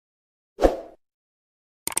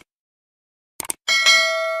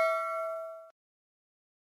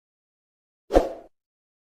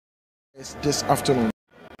this afternoon.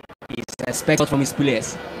 He's expected from his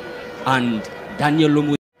players. And Daniel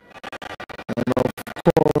Lomu. And of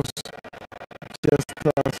course, just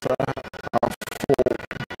as for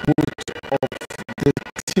both of the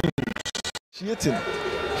teams,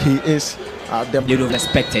 he is the little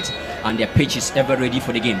respected, and their pitch is ever ready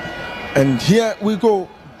for the game. And here we go.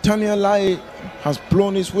 Daniel Lai has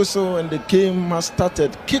blown his whistle and the game has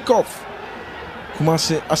started. Kick-off.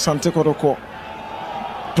 Kumasi Asante Kotoko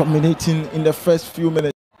dominating in the first few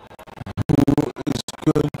minutes. Who is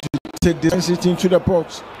going to take this into the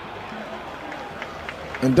box?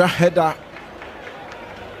 And that header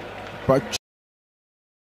by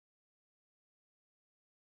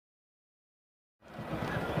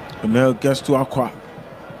Now gets to Aqua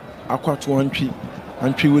to Antwi.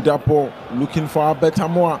 Antwi with that ball, looking for a better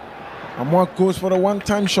Amoa. Amoa goes for a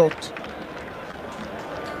one-time shot.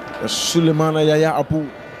 The Suleimana Yaya Abu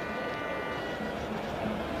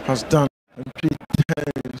has done. Antwi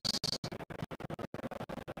turns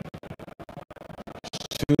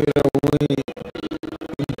straight away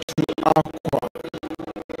into Aqua.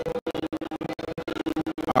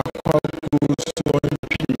 Aqua goes to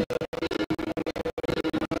Antwi.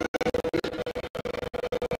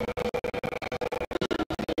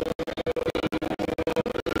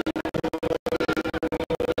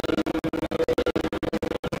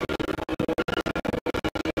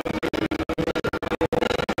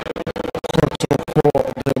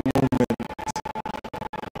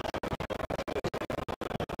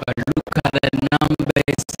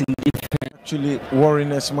 Actually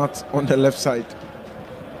worrying Smart on the left side.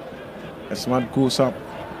 Smart goes up.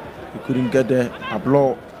 He couldn't get there.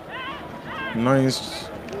 Ablo. Nice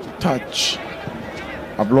touch.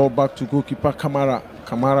 Ablo back to goalkeeper Kamara.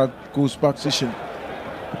 Kamara goes back position.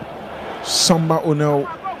 Samba Onel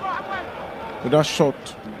with that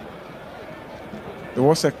shot. There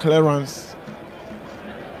was a clearance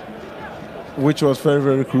which was very,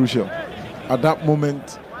 very crucial. At that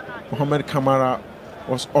moment, Mohamed Kamara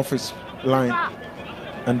was off his line,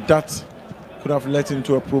 and that could have led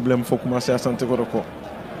into a problem for Kumasi Asante Kotoko.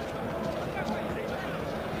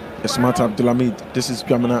 Smart Abdulhamid. This is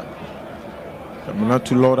Jamina. Jamina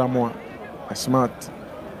to Lord Amoa. Smart.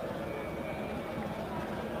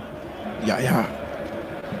 Yeah.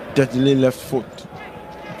 Deadly left foot.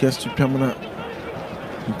 Gets to Jamina.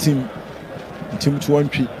 Team to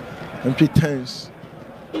Antwi. Antwi turns.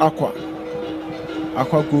 Aqua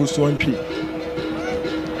goes to Antwi.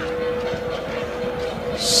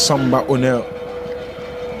 Samba Onel.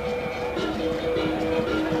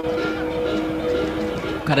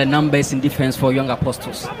 Look at the numbers in defense for Young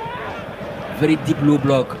Apostles. Very deep low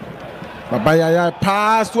block. Babaya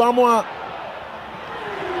pass to Amoa.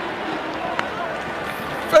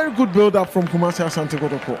 Very good build up from Kumasi Asante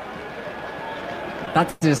Kotoko.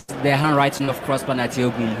 That is the handwriting of Prosper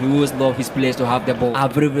Natiogun. He always loves his players to have the ball. Are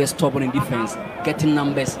very, very stubborn in defense, getting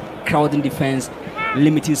numbers, crowding defense,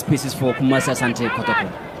 limiting spaces for Kumasi Asante Kotoko.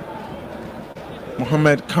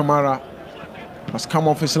 Mohamed Kamara has come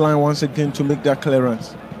off his line once again to make that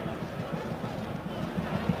clearance.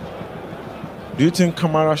 Do you think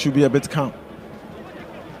Kamara should be a bit calm?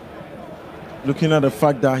 Looking at the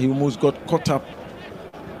fact that he almost got caught up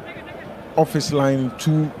off his line in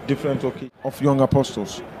two different of Young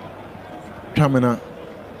Apostles. Jamina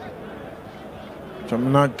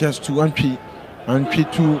gets to Antwi. Antwi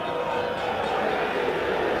to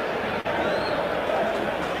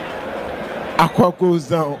Aqua goes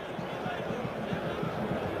down.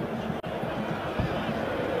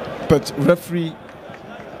 But referee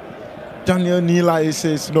Daniel Nila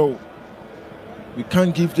says no. We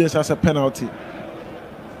can't give this as a penalty.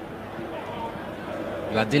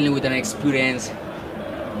 You are dealing with an experienced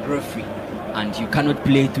referee, and you cannot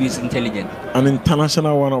play to his intelligence. An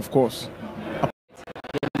international one, of course.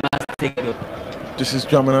 This is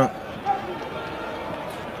Jamina.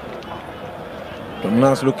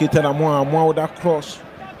 Jamina's located Amoa. Amoa with that cross.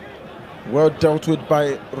 Well dealt with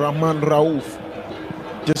by Rahman Raouf.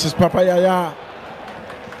 This is Papa Yaya.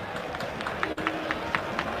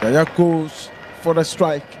 Yaya goes for the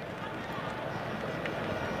strike.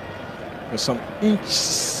 There's some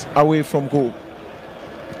inches away from goal.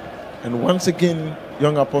 And once again,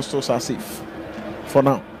 Young Apostles are safe. For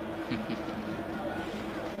now.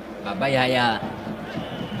 Baba Yaya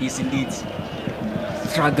is indeed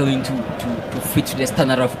struggling to fit to the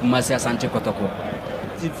standard of Kumasi Asante Kotoko.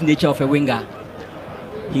 The nature of a winger,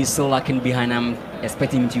 he's still lacking behind. I'm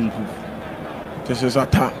expecting him to improve. This is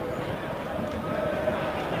Atta.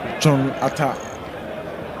 John Atta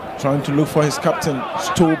trying to look for his captain.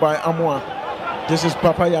 Stole by Amoa. This is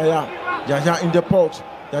Papa Yaya. Yaya in the pot.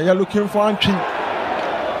 Yaya looking for Antwi.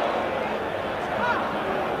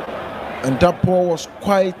 And that ball was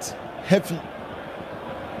quite heavy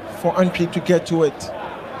for Antwi to get to it.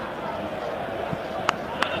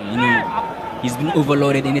 You know, he's been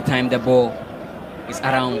overloaded anytime the ball is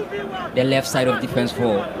around the left side of defense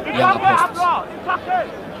for Young Apostles.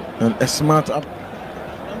 And a smart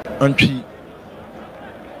Antwi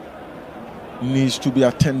needs to be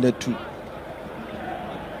attended to.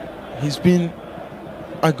 He's been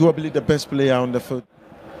arguably the best player on the field,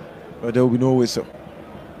 but there will be no whistle.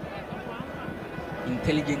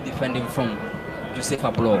 Intelligent defending from Joseph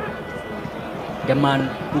Ablo, the man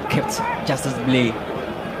who kept Justice Blay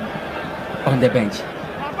on the bench.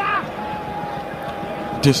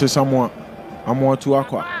 This is Amwa to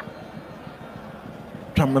Aqua.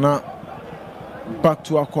 Tamana back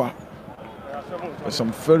to Aqua. There's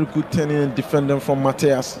some very good turning and defending from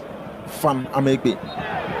Matthias Fan Amegbe.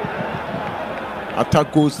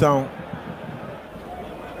 Attack goes down,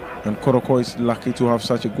 and Kotoko is lucky to have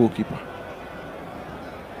such a goalkeeper.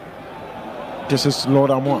 This is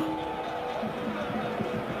Lord Amoa.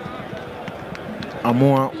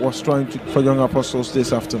 Amoa was trying to for Young Apostles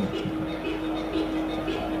this afternoon.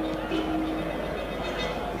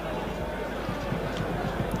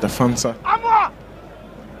 The fans are.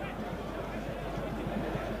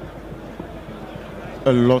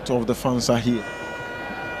 A lot of the fans are here.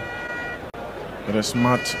 The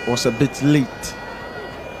Smart was a bit late.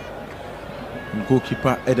 And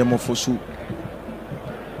goalkeeper Edemofosu.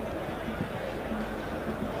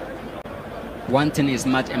 One thing is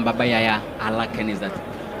Matt and Baba Yaya are lacking is that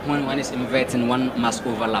when one is inverting, one must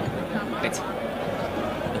overlap. But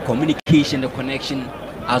the communication, the connection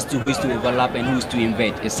as to who is to overlap and who is to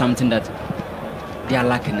invert is something that they are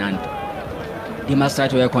lacking, and they must try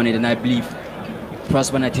to work on it. And I believe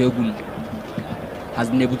Prosper Nateogun has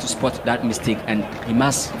been able to spot that mistake, and he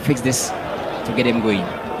must fix this to get him going.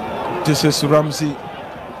 This is Ramsey.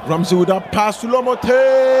 Ramsey with that pass to Lomote.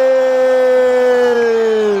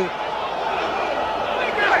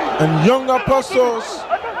 And Young Apostles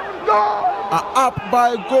are up by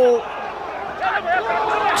a goal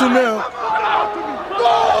to 0.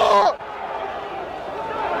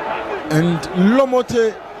 And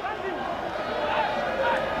Lomote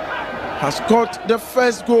has got the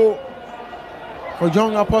first goal for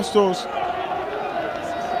Young Apostles.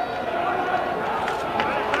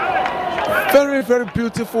 Very, very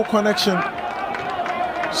beautiful connection.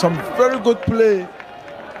 Some very good play.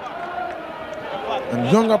 And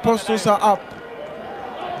Young Apostles are up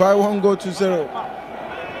by 1-0.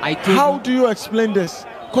 How do you explain this?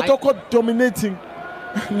 Kotoko dominating,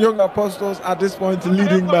 Young Apostles at this point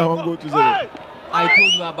leading by 1-0. I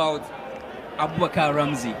told you about Abubakar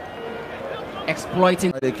Ramsey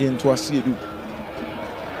exploiting again to Asiedu.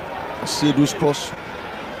 Asiedu's cross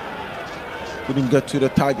couldn't get to the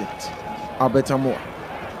target. Albert Amoa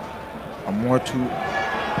to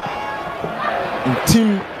in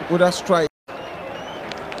team with a strike.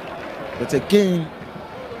 But again,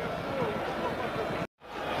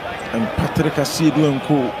 and Patrick Asiedu and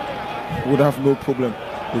co would have no problem.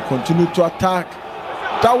 They continue to attack.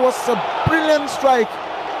 That was a brilliant strike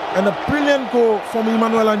and a brilliant goal from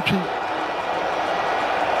Emmanuel Antwi.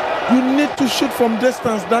 You need to shoot from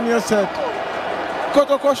distance, Daniel said.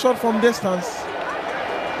 Kotoko shot from distance,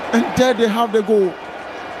 and there they have the goal.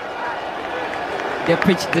 The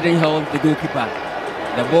pitch didn't help the goalkeeper.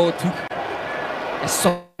 The ball took a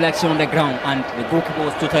soft action on the ground, and the goalkeeper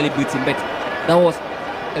was totally beaten. But that was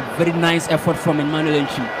a very nice effort from Emmanuel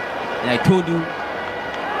Antwi. And I told you,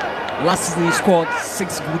 last season he scored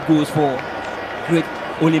 6 good goals for Great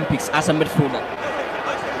Olympics as a midfielder.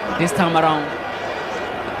 This time around,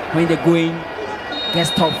 when the going gets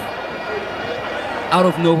tough, out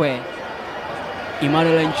of nowhere,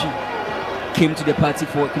 Emmanuel Antwi came to the party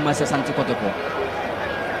for Kumasi Asante Kotoko.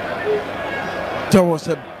 That was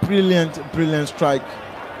a brilliant strike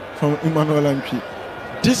from Emmanuel Antwi.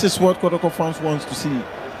 This is what Kotoko fans want to see,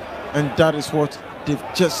 and that is what they've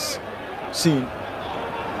just seen.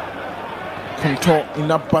 Contour in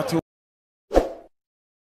that battle